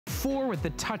4 with the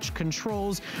touch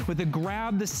controls, with the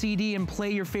grab the CD and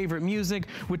play your favorite music,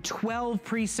 with 12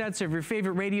 presets of your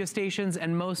favorite radio stations,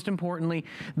 and most importantly,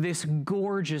 this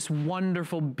gorgeous,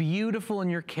 wonderful, beautiful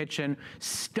in your kitchen,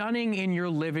 stunning in your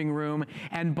living room,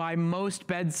 and by most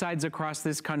bedsides across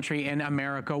this country in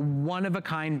America,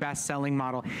 one-of-a-kind best-selling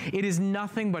model. It is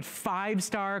nothing but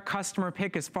 5-star customer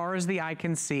pick as far as the eye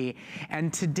can see.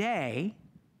 And today,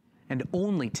 and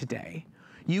only today,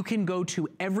 you can go to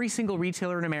every single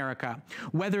retailer in America,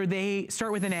 whether they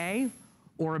start with an A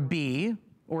or a B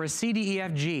or a C, D, E,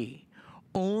 F, G.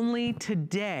 Only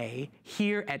today,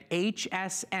 here at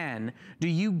HSN, do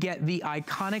you get the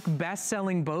iconic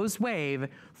best-selling Bose Wave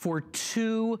for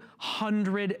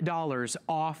 $200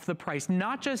 off the price.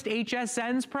 Not just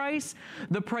HSN's price,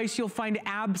 the price you'll find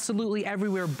absolutely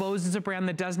everywhere. Bose is a brand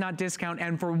that does not discount,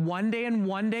 and for one day and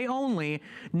one day only,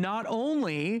 not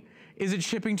only is it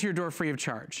shipping to your door free of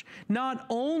charge, not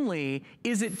only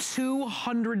is it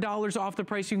 $200 off the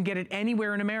price, you can get it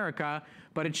anywhere in America,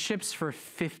 but it ships for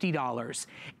 $50.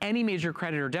 Any major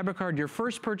credit or debit card, your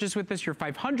first purchase with us, your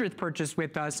 500th purchase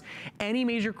with us, any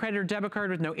major credit or debit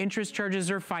card with no interest charges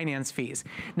or finance fees.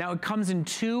 Now it comes in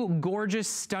 2 gorgeous,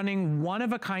 stunning,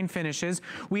 one-of-a-kind finishes.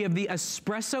 We have the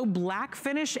espresso black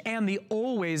finish and the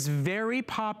always very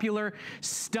popular,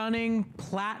 stunning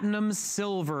platinum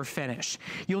silver finish.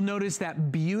 You'll notice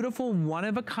that beautiful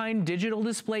one-of-a-kind digital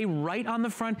display right on the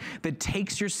front that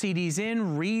takes your CDs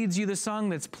in, reads you the song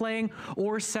that's playing,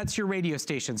 or sets your radio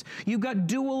stations. You've got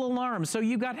dual alarms, so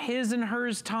you've got his and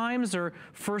hers times, or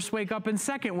first wake up and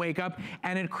second wake up,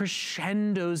 and it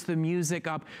crescendos the music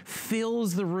up,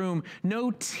 fills the room.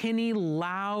 No tinny,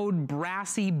 loud,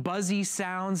 brassy, buzzy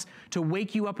sounds to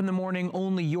wake you up in the morning,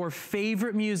 only your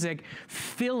favorite music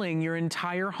filling your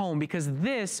entire home, because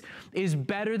this is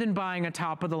better than buying a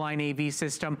top-of-the-line AV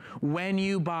system when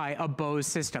you buy a Bose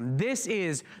system. This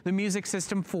is the Music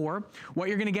System 4. What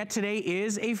you're gonna get today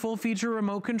is a full-feature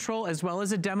remote control as well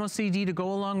as a demo CD to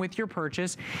go along with your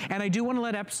purchase. And I do want to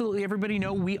let absolutely everybody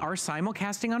know we are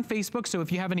simulcasting on Facebook, so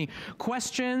if you have any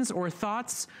questions or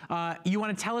thoughts, you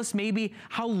want to tell us maybe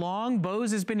how long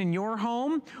Bose has been in your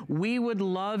home, we would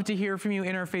love to hear from you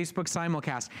in our Facebook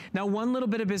simulcast. Now, one little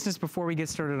bit of business before we get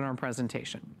started on our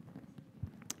presentation.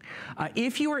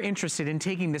 If you are interested in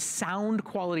taking the sound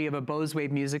quality of a Bose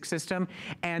Wave music system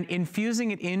and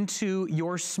infusing it into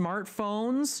your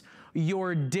smartphones,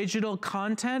 your digital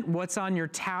content, what's on your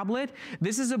tablet,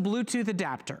 this is a Bluetooth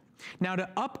adapter. Now, to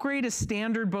upgrade a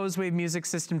standard Bose Wave music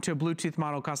system to a Bluetooth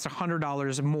model costs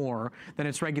 $100 more than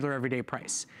its regular everyday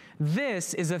price.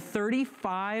 This is a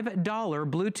 $35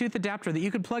 Bluetooth adapter that you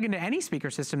could plug into any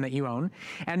speaker system that you own.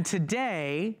 And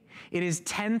today, it is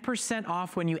 10%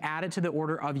 off when you add it to the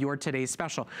order of your today's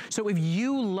special. So if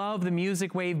you love the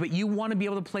Music Wave, but you want to be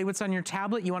able to play what's on your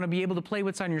tablet, you want to be able to play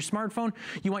what's on your smartphone,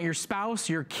 you want your spouse,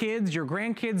 your kids, your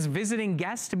grandkids, visiting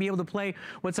guests to be able to play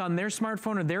what's on their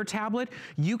smartphone or their tablet,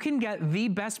 you can get the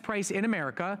best price in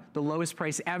America, the lowest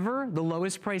price ever, the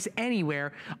lowest price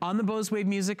anywhere on the Bose Wave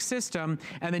music system,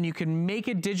 and then you can make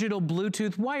it digital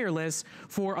Bluetooth wireless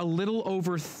for a little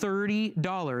over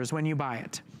 $30 when you buy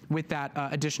it with that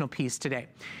additional piece today.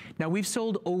 Now, we've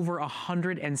sold over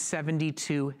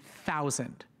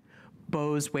 172,000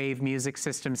 Bose Wave music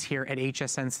systems here at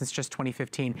HSN since just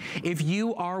 2015. If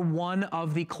you are one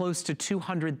of the close to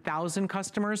 200,000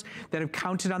 customers that have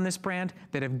counted on this brand,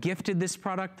 that have gifted this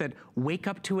product, that wake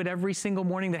up to it every single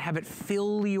morning, that have it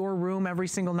fill your room every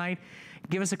single night,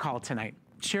 give us a call tonight.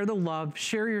 Share the love,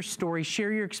 share your story,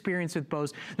 share your experience with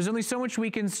Bose. There's only so much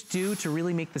we can do to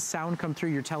really make the sound come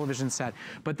through your television set,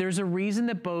 but there's a reason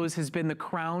that Bose has been the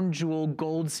crown jewel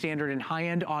gold standard in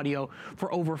high-end audio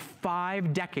for over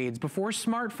 5 decades. Before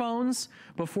smartphones,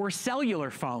 before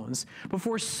cellular phones,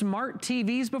 before smart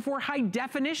TVs, before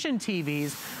high-definition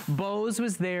TVs, Bose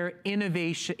was there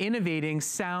innovating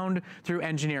sound through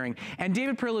engineering. And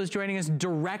David Perillo is joining us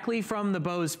directly from the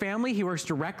Bose family. He works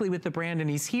directly with the brand, and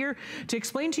he's here to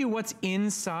explain to you what's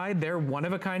inside their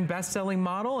one-of-a-kind best-selling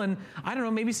model, and I don't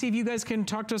know, maybe see if you guys can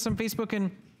talk to us on Facebook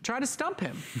and try to stump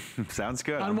him. Sounds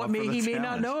good. On what he may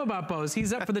not know about Bose.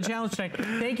 He's up for the challenge tonight.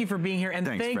 Thank you for being here, and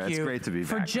Thanks, thank Brad. you It's great to be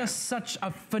for back, just such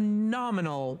a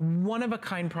phenomenal,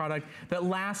 one-of-a-kind product that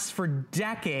lasts for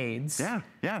decades. Yeah.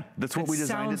 Yeah, that's what we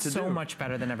designed it to do. It sounds so much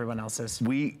better than everyone else's.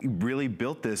 We really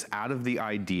built this out of the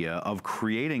idea of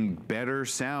creating better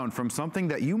sound from something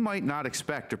that you might not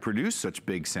expect to produce such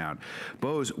big sound.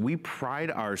 Bose, we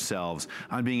pride ourselves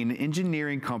on being an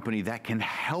engineering company that can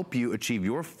help you achieve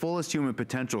your fullest human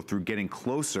potential through getting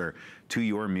closer to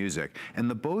your music. And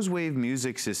the Bose Wave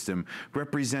music system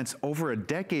represents over a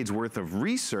decade's worth of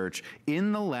research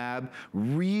in the lab,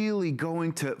 really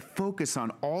going to focus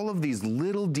on all of these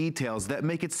little details that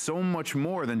make it so much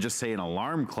more than just, say, an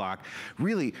alarm clock.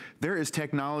 Really, there is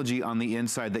technology on the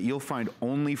inside that you'll find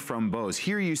only from Bose.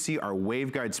 Here you see our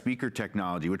waveguide speaker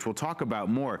technology, which we'll talk about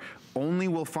more. Only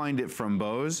we'll find it from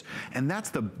Bose, and that's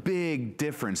the big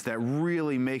difference that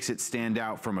really makes it stand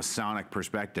out from a sonic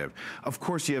perspective. Of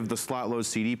course, you have the slot-load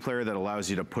CD player that allows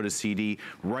you to put a CD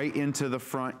right into the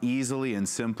front easily and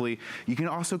simply. You can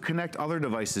also connect other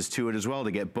devices to it as well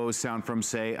to get Bose sound from,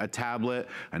 say, a tablet,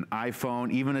 an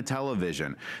iPhone, even a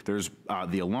television. There's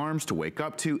the alarms to wake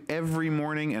up to every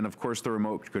morning, and of course the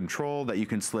remote control that you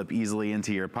can slip easily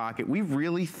into your pocket. We've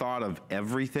really thought of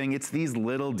everything. It's these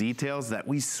little details that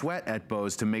we sweat at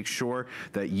Bose to make sure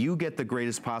that you get the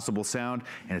greatest possible sound,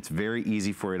 and it's very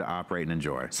easy for you to operate and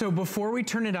enjoy. So before we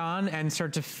turn it on and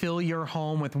start to fill your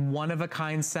home with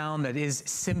one-of-a-kind sound that is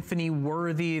symphony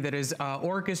worthy, that is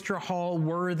orchestra hall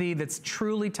worthy, that's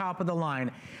truly top of the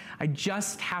line, I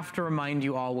just have to remind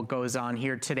you all what goes on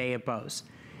here today at Bose.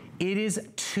 It is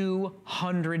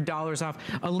 $200 off.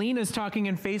 Alina's talking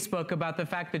in Facebook about the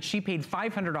fact that she paid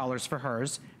 $500 for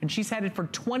hers, and she's had it for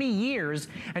 20 years,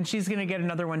 and she's gonna get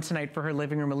another one tonight for her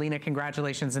living room. Alina,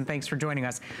 congratulations, and thanks for joining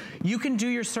us. You can do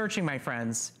your searching, my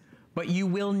friends, but you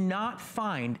will not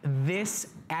find this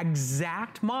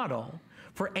exact model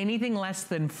for anything less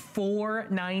than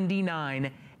 $499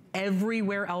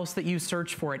 everywhere else that you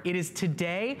search for it. It is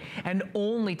today and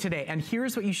only today. And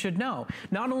here's what you should know.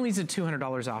 Not only is it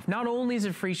 $200 off, not only is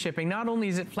it free shipping, not only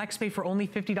is it FlexPay for only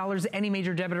 $50, any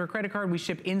major debit or credit card, we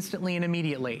ship instantly and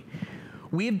immediately.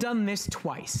 We have done this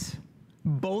twice.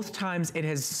 Both times it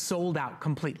has sold out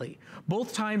completely.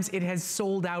 Both times it has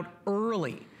sold out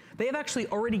early. They have actually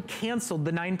already canceled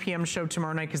the 9 p.m. show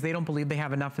tomorrow night because they don't believe they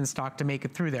have enough in stock to make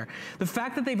it through there. The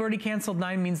fact that they've already canceled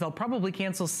 9 means they'll probably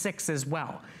cancel 6 as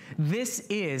well. This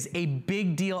is a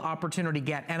big deal opportunity to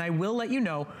get, and I will let you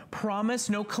know, promise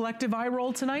no collective eye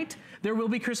roll tonight, there will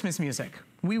be Christmas music.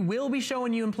 We will be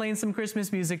showing you and playing some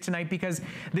Christmas music tonight because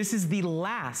this is the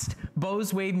last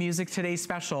Bose Wave Music Today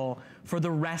special for the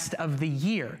rest of the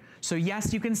year. So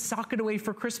yes, you can sock it away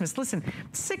for Christmas. Listen,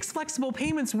 6 flexible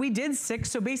payments, we did 6,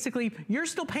 so basically you're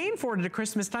still paying for it at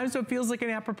Christmas time, so it feels like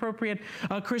an appropriate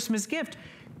Christmas gift.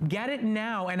 Get it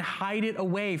now and hide it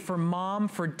away for mom,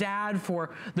 for dad, for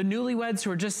the newlyweds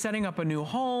who are just setting up a new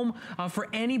home, for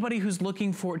anybody who's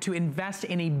looking to invest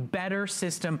in a better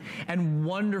system and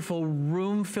wonderful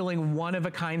room-filling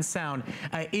one-of-a-kind sound.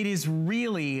 It is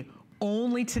really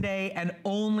only today and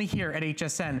only here at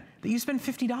HSN that you spend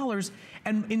 $50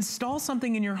 and install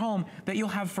something in your home that you'll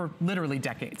have for literally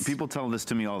decades. People tell this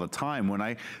to me all the time. When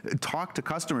I talk to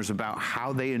customers about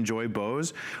how they enjoy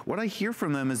Bose, what I hear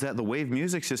from them is that the Wave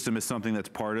music system is something that's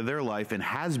part of their life and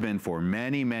has been for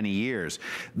many, many years.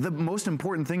 The most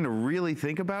important thing to really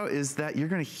think about is that you're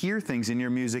gonna hear things in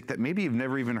your music that maybe you've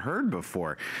never even heard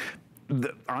before.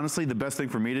 Honestly, the best thing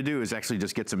for me to do is actually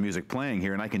just get some music playing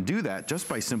here, and I can do that just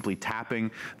by simply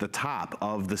tapping the top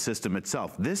of the system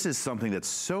itself. This is something that's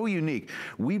so unique.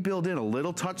 We build in a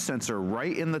little touch sensor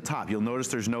right in the top. You'll notice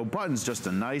there's no buttons, just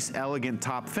a nice, elegant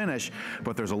top finish,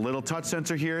 but there's a little touch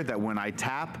sensor here that when I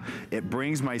tap, it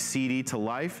brings my CD to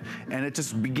life, and it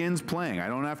just begins playing. I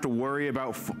don't have to worry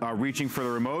about reaching for the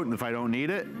remote if I don't need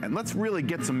it. And let's really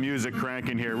get some music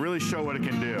cranking here, really show what it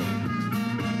can do.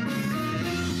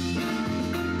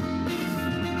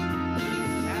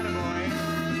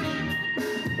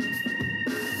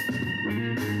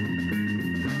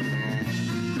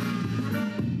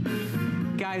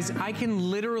 Guys, I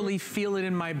can literally feel it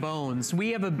in my bones. We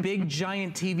have a big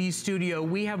giant TV studio.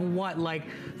 We have what, like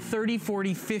 30,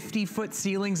 40, 50 foot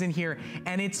ceilings in here,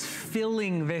 and it's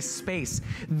filling this space.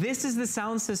 This is the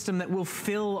sound system that will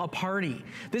fill a party.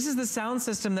 This is the sound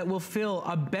system that will fill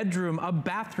a bedroom, a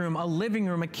bathroom, a living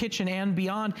room, a kitchen, and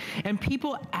beyond. And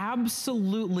people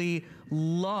absolutely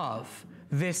love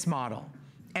this model.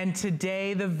 And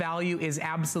today the value is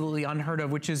absolutely unheard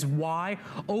of, which is why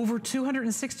over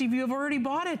 260 of you have already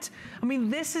bought it. I mean,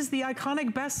 this is the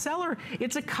iconic bestseller.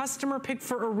 It's a customer pick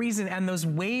for a reason, and those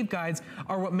wave guides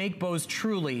are what make Bose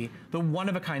truly the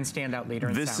one-of-a-kind standout leader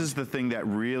in sound. This is the thing that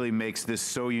really makes this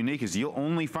so unique, is you'll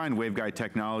only find waveguide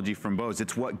technology from Bose.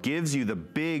 It's what gives you the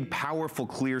big, powerful,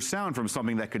 clear sound from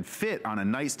something that could fit on a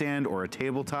nightstand or a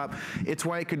tabletop. It's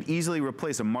why it could easily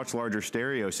replace a much larger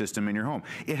stereo system in your home.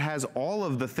 It has all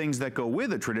of the things that go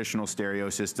with a traditional stereo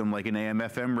system, like an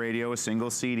AM/FM radio, a single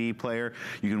CD player.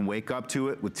 You can wake up to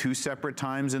it with 2 separate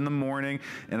times in the morning,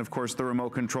 and of course the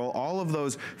remote control. All of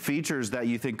those features that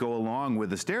you think go along with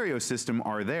the stereo system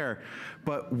are there,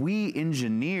 but we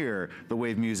engineer the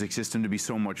Wave music system to be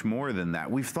so much more than that.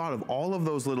 We've thought of all of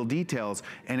those little details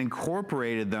and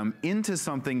incorporated them into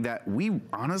something that we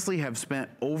honestly have spent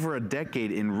over a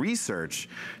decade in research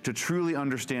to truly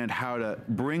understand how to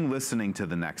bring listening to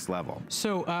the next level.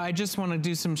 So I just want to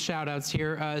do some shout outs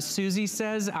here. Susie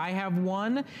says, I have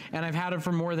one and I've had it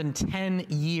for more than 10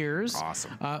 years.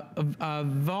 Awesome.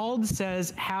 Vald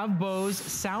says, have Bose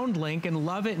SoundLink and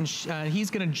love it, and he's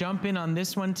going to jump in on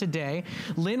this one today.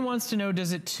 Lynn wants to know,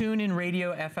 does it tune in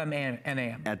radio, FM, and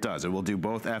AM? It does. It will do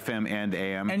both FM and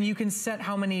AM. And you can set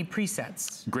how many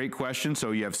presets? Great question.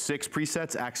 So you have 6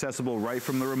 presets accessible right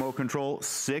from the remote control,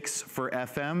 6 for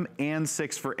FM and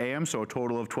 6 for AM, so a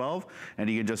total of 12. And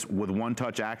you can just, with one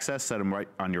touch access, set them right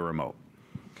on your remote.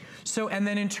 So, and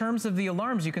then in terms of the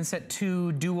alarms, you can set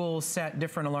 2 dual set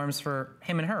different alarms for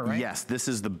him and her, right? Yes, this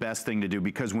is the best thing to do,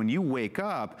 because when you wake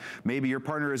up, maybe your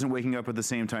partner isn't waking up at the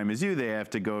same time as you. They have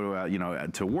to go to,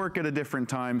 to work at a different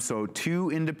time. So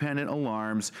 2 independent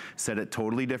alarms set at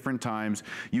totally different times.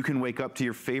 You can wake up to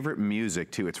your favorite music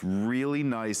too. It's really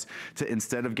nice to,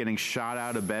 instead of getting shot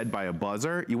out of bed by a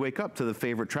buzzer, you wake up to the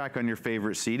favorite track on your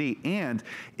favorite CD, and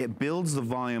it builds the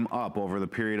volume up over the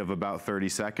period of about 30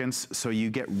 seconds. So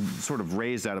you get sort of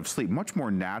raised out of sleep much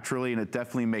more naturally, and it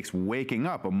definitely makes waking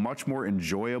up a much more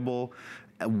enjoyable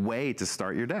way to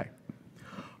start your day.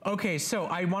 Okay, so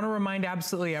I want to remind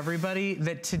absolutely everybody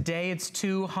that today it's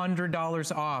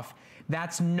 $200 off.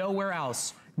 That's nowhere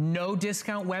else. No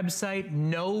discount website,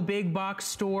 no big box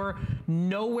store,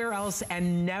 nowhere else,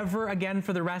 and never again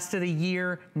for the rest of the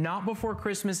year, not before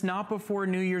Christmas, not before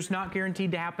New Year's, not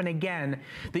guaranteed to happen again,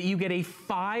 that you get a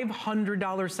 $500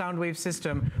 SoundWave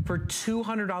system for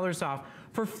 $200 off.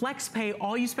 For FlexPay,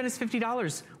 all you spend is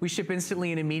 $50. We ship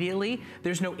instantly and immediately.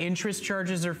 There's no interest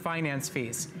charges or finance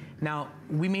fees. Now,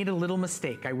 we made a little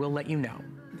mistake, I will let you know.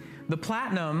 The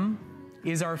Platinum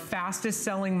is our fastest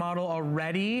selling model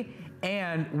already,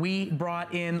 and we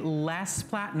brought in less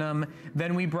Platinum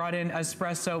than we brought in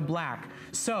Espresso Black.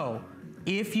 So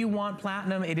if you want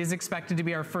Platinum, it is expected to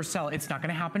be our first sell. It's not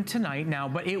gonna happen tonight now,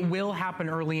 but it will happen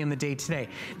early in the day today.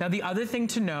 Now, the other thing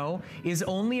to know is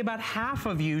only about half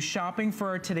of you shopping for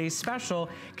our today's special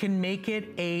can make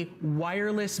it a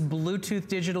wireless Bluetooth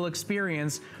digital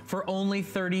experience for only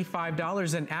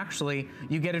 $35, and actually,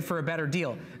 you get it for a better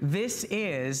deal. This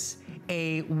is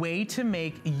a way to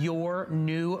make your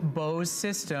new Bose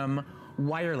system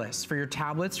wireless for your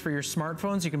tablets, for your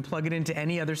smartphones. You can plug it into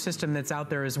any other system that's out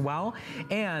there as well.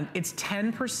 And it's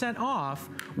 10% off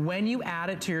when you add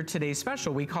it to your today's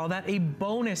special. We call that a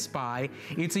bonus buy.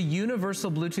 It's a universal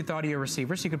Bluetooth audio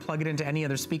receiver, so you can plug it into any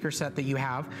other speaker set that you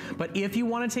have. But if you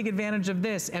want to take advantage of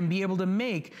this and be able to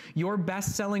make your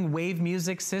best-selling Wave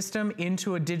music system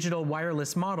into a digital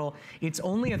wireless model, it's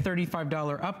only a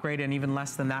 $35 upgrade, and even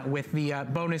less than that with the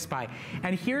bonus buy.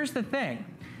 And here's the thing.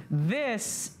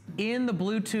 This, in the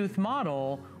Bluetooth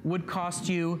model, would cost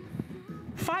you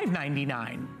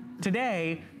 $599.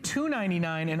 Today,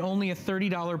 $299, and only a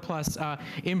 $30 plus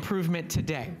improvement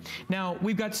today. Now,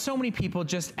 we've got so many people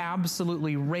just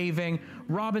absolutely raving.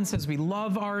 Robin says, we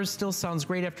love ours, still sounds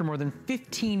great after more than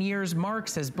 15 years. Mark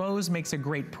says, Bose makes a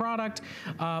great product.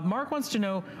 Mark wants to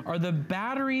know, are the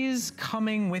batteries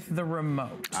coming with the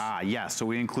remote? Yes, so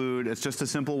we include, it's just a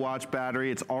simple watch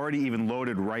battery. It's already even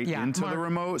loaded right into the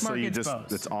remote, so you just,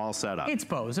 Bose. It's all set up. It's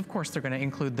Bose, of course they're gonna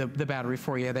include the battery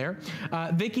for you there.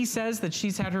 Vicky says that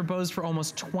she's had her Bose for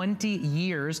almost 20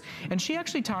 years, and she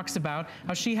actually talks about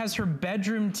how she has her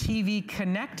bedroom TV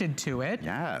connected to it.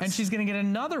 Yes. And she's gonna get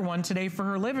another one today for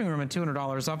her living room at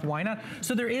 $200 off. Why not?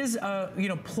 So there is,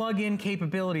 plug-in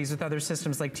capabilities with other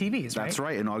systems like TVs, right? That's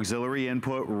right, an auxiliary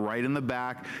input right in the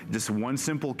back. Just one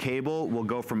simple cable will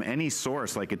go from any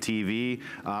source, like a TV,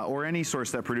 or any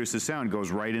source that produces sound, goes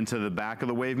right into the back of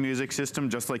the Wave music system,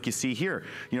 just like you see here.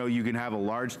 You know, you can have a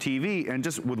large TV and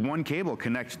just with one cable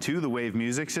connect to the Wave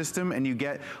music system, and you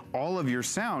get get all of your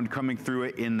sound coming through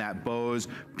it in that Bose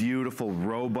beautiful,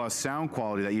 robust sound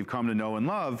quality that you've come to know and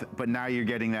love, but now you're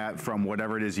getting that from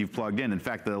whatever it is you've plugged in. In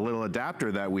fact, the little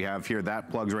adapter that we have here, that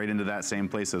plugs right into that same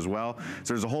place as well.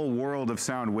 So there's a whole world of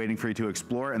sound waiting for you to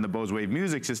explore, and the Bose Wave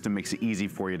music system makes it easy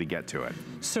for you to get to it.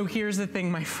 So here's the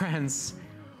thing, my friends.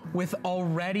 With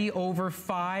already over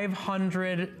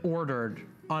 500 ordered,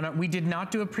 we did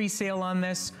not do a pre-sale on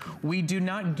this. We do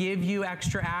not give you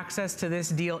extra access to this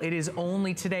deal. It is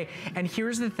only today. And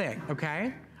here's the thing,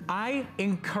 okay? I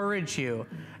encourage you.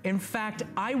 In fact,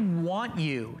 I want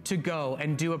you to go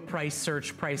and do a price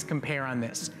search, price compare on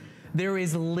this. There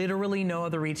is literally no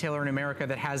other retailer in America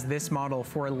that has this model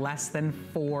for less than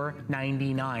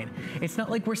 $4.99. It's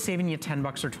not like we're saving you 10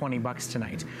 bucks or 20 bucks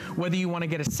tonight. Whether you want to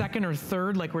get a second or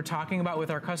third, like we're talking about with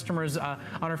our customers on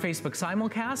our Facebook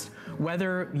simulcast,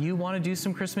 whether you want to do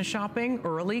some Christmas shopping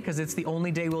early, because it's the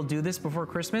only day we'll do this before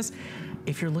Christmas.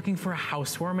 If you're looking for a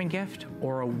housewarming gift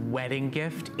or a wedding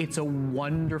gift, it's a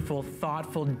wonderful,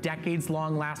 thoughtful,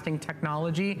 decades-long lasting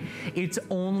technology. It's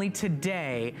only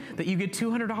today that you get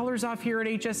 $200 off here at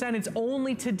HSN. It's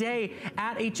only today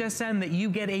at HSN that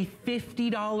you get a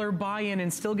 $50 buy-in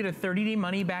and still get a 30-day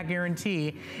money-back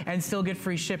guarantee and still get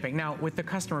free shipping. Now, with the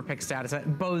customer pick status,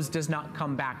 Bose does not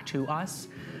come back to us.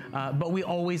 But we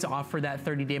always offer that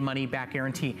 30-day money-back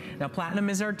guarantee. Now, Platinum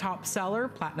is our top seller.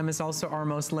 Platinum is also our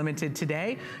most limited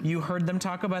today. You heard them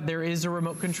talk about there is a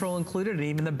remote control included, and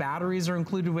even the batteries are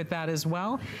included with that as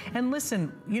well. And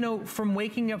listen, you know, from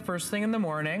waking up first thing in the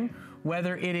morning,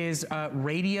 whether it is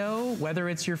radio, whether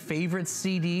it's your favorite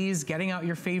CDs, getting out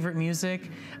your favorite music,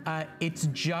 it's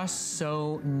just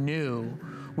so new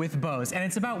with Bose. And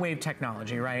it's about wave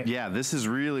technology, right? Yeah, this is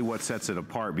really what sets it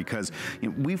apart, because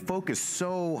we focus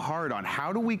so hard on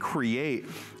how do we create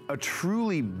a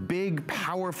truly big,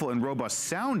 powerful, and robust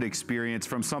sound experience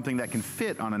from something that can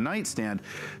fit on a nightstand.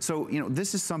 So, you know,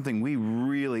 this is something we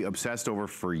really obsessed over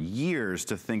for years,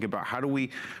 to think about how do we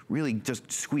really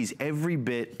just squeeze every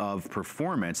bit of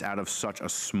performance out of such a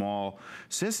small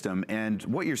system. And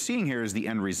what you're seeing here is the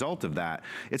end result of that.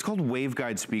 It's called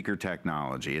waveguide speaker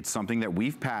technology. It's something that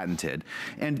we've patented.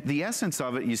 And the essence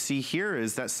of it, you see here,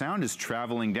 is that sound is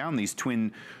traveling down these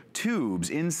twin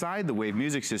tubes inside the Wave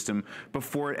music system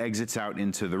before it exits out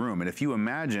into the room. And if you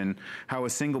imagine how a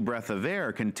single breath of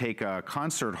air can take a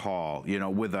concert hall, you know,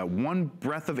 with a one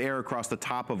breath of air across the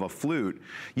top of a flute,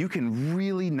 you can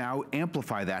really now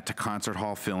amplify that to concert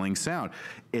hall filling sound.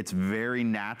 It's very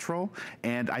natural,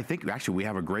 and I think actually we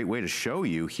have a great way to show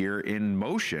you here in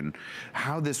motion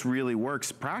how this really works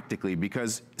practically,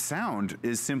 because sound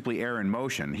is simply air in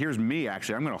motion. Here's me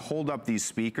actually, I'm gonna hold up these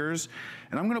speakers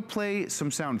and I'm gonna play some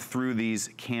sound through these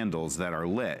candles that are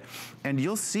lit. And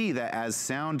you'll see that as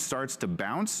sound starts to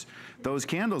bounce those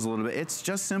candles a little bit, it's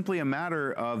just simply a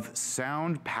matter of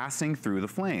sound passing through the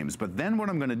flames. But then what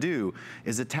I'm gonna do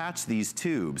is attach these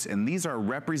tubes, and these are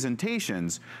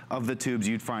representations of the tubes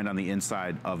you'd find on the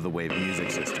inside of the Wave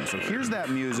music system. So here's that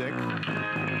music,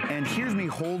 and here's me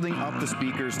holding up the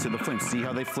speakers to the flames. See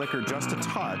how they flicker just a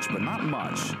touch, but not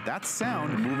much. That's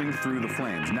sound moving through the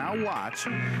flames. Now watch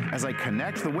as I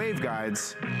connect the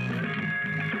waveguides.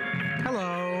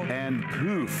 Hello. And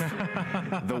poof,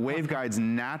 the waveguides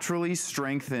naturally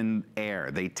strengthen air.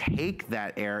 They take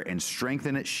that air and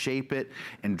strengthen it, shape it,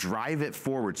 and drive it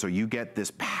forward, so you get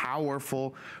this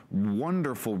powerful,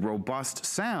 wonderful, robust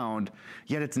sound,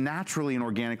 yet it's naturally and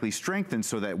organically strengthened,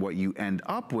 so that what you end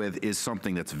up with is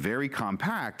something that's very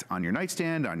compact on your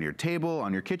nightstand, on your table,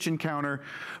 on your kitchen counter,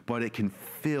 but it can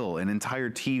fill an entire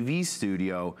TV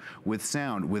studio with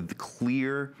sound, with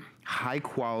clear, high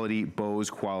quality,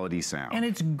 Bose quality sound. And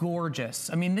it's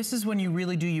gorgeous. I mean, this is when you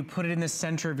really do, you put it in the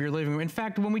center of your living room. In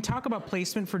fact, when we talk about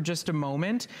placement for just a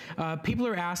moment, people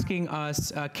are asking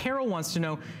us, Carol wants to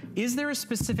know, is there a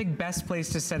specific best place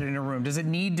to set it in a room? Does it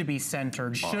need to be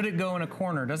centered? Should it go in a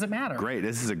corner? Does it matter? Great,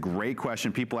 this is a great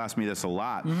question. People ask me this a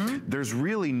lot. There's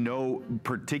really no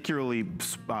particularly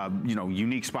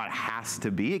unique spot it has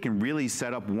to be. It can really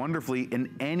set up wonderfully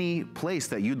in any place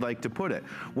that you'd like to put it.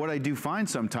 What I do find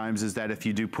sometimes is that if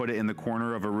you do put it in the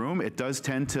corner of a room, it does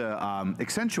tend to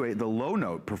accentuate the low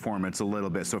note performance a little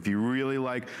bit. So if you really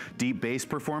like deep bass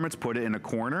performance, put it in a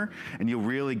corner and you'll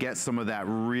really get some of that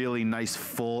really nice,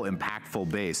 full, impactful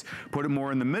bass. Put it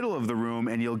more in the middle of the room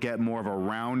and you'll get more of a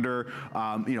rounder,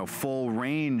 full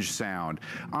range sound.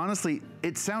 Honestly,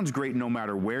 it sounds great no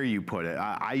matter where you put it.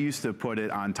 I used to put it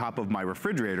on top of my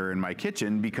refrigerator in my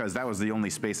kitchen because that was the only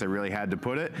space I really had to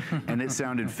put it, and it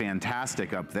sounded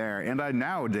fantastic up there. And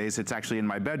nowadays, holidays. It's actually in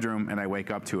my bedroom, and I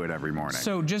wake up to it every morning.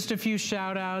 So just a few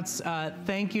shout outs.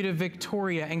 Thank you to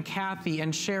Victoria and Kathy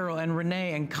and Cheryl and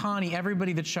Renee and Connie,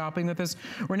 everybody that's shopping with us.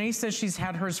 Renee says she's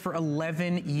had hers for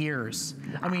 11 years.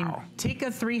 Wow. I mean, take a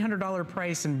 $300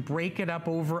 price and break it up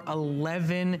over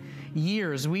 11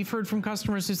 years. We've heard from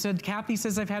customers who said, Kathy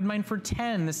says, I've had mine for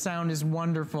 10. The sound is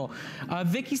wonderful.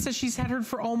 Vicky says she's had her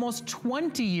for almost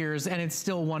 20 years and it's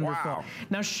still wonderful. Wow.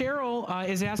 Now, Cheryl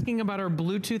is asking about our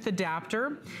Bluetooth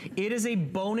adapter. It is a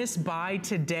bonus buy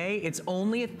today. It's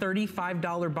only a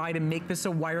 $35 buy to make this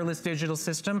a wireless digital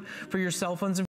system for your cell phones and